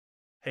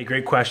Hey,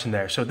 great question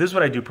there. So this is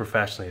what I do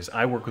professionally is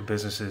I work with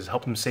businesses,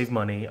 help them save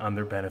money on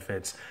their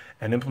benefits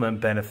and implement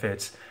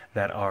benefits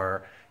that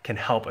are can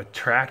help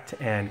attract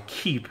and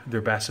keep their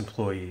best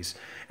employees.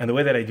 And the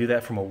way that I do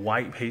that from a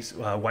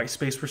white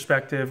space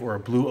perspective or a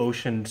blue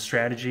ocean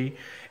strategy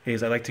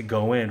is I like to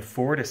go in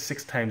 4 to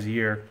 6 times a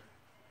year.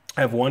 I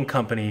have one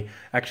company,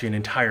 actually an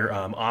entire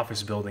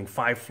office building,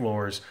 5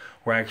 floors,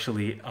 where I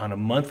actually on a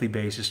monthly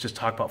basis just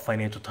talk about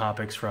financial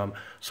topics from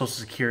Social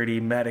Security,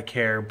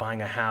 Medicare,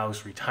 buying a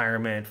house,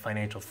 retirement,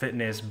 financial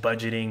fitness,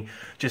 budgeting,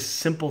 just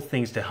simple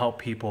things to help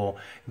people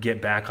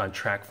get back on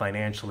track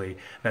financially.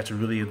 That's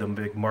really the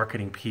big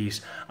marketing piece.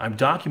 I'm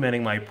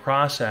documenting my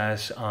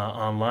process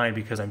online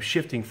because I'm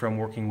shifting from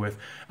working with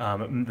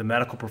the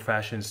medical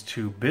professions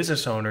to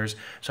business owners.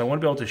 So I want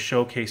to be able to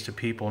showcase to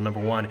people, number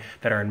one,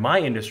 that are in my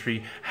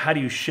industry, how do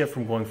you shift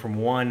from going from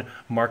one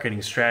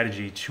marketing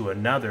strategy to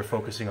another,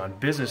 focusing on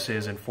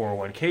businesses and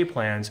 401k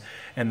plans.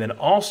 And then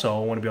also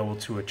I want to be able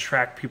to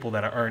attract people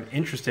that aren't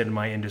interested in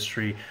my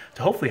industry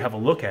to hopefully have a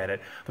look at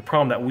it. The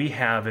problem that we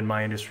have in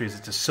my industry is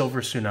it's a silver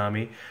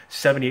tsunami.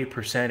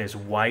 78% is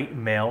white,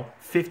 male,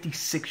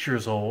 56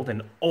 years old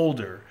and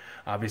older.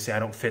 Obviously, I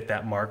don't fit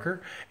that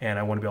marker, and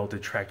I want to be able to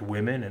attract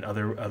women and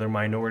other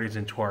minorities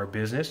into our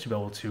business to be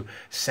able to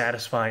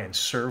satisfy and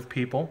serve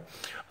people.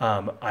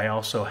 I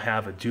also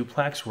have a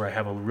duplex where I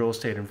have a real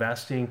estate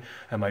investing,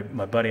 and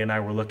my buddy and I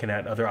were looking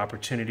at other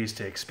opportunities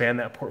to expand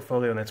that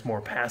portfolio, and that's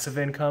more passive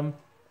income.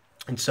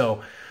 And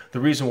so the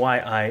reason why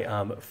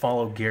I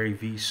follow Gary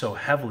Vee so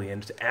heavily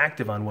and is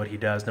active on what he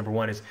does, number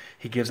one, is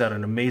he gives out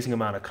an amazing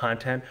amount of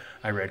content.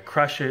 I read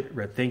Crush It,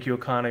 read Thank You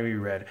Economy,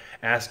 read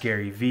Ask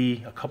Gary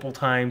Vee a couple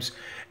times.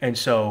 And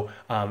so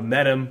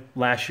met him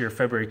last year,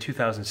 February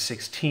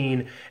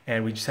 2016,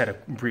 and we just had a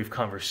brief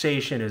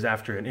conversation. It was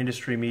after an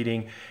industry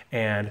meeting,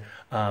 and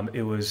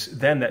it was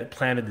then that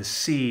planted the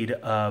seed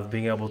of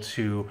being able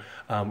to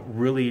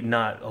really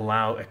not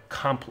allow a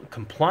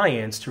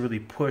compliance to really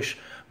push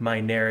my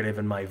narrative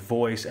and my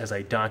voice as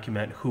I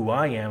document who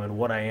I am and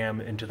what I am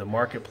into the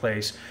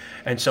marketplace.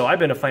 And so I've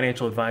been a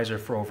financial advisor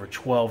for over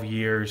 12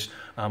 years.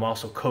 I'm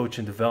also coach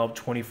and develop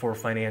 24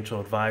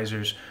 financial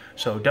advisors.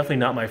 So definitely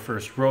not my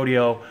first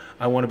rodeo.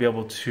 I want to be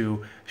able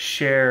to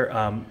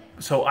share.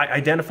 So I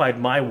identified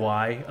my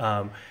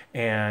why,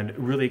 and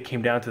really it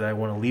came down to that I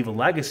want to leave a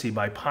legacy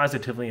by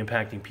positively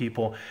impacting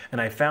people. And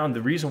I found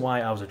the reason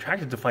why I was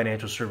attracted to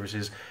financial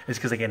services is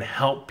because I can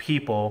help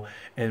people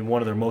in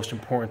one of their most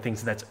important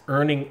things, and that's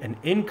earning an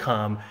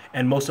income,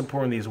 and most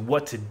importantly is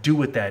what to do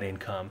with that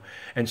income.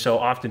 And so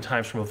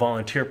oftentimes from a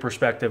volunteer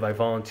perspective, I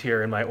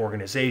volunteer in my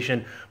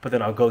organization, but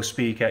then I'll go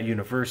speak at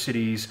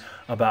universities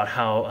about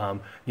how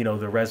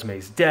the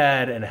resume's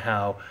dead and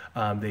how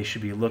they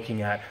should be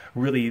looking at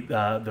really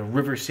the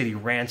River City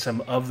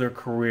ransom of their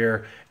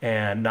career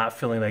and not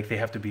feeling like they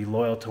have to be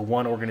loyal to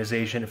one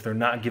organization if they're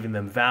not giving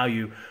them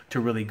value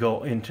to really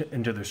go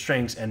into their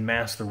strengths and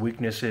mask their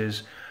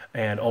weaknesses.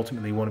 And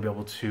ultimately want to be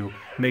able to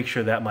make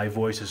sure that my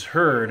voice is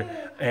heard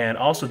and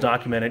also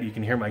document it. You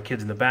can hear my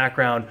kids in the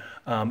background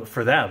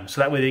for them.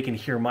 So that way they can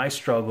hear my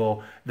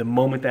struggle the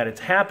moment that it's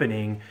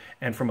happening.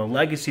 And from a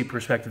legacy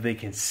perspective, they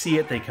can see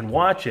it, they can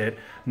watch it.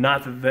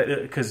 Not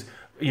that, because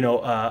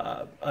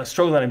a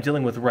struggle that I'm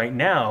dealing with right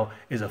now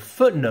is a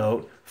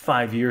footnote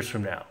 5 years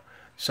from now.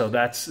 So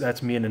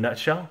that's me in a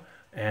nutshell.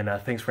 And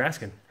thanks for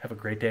asking. Have a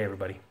great day,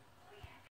 everybody.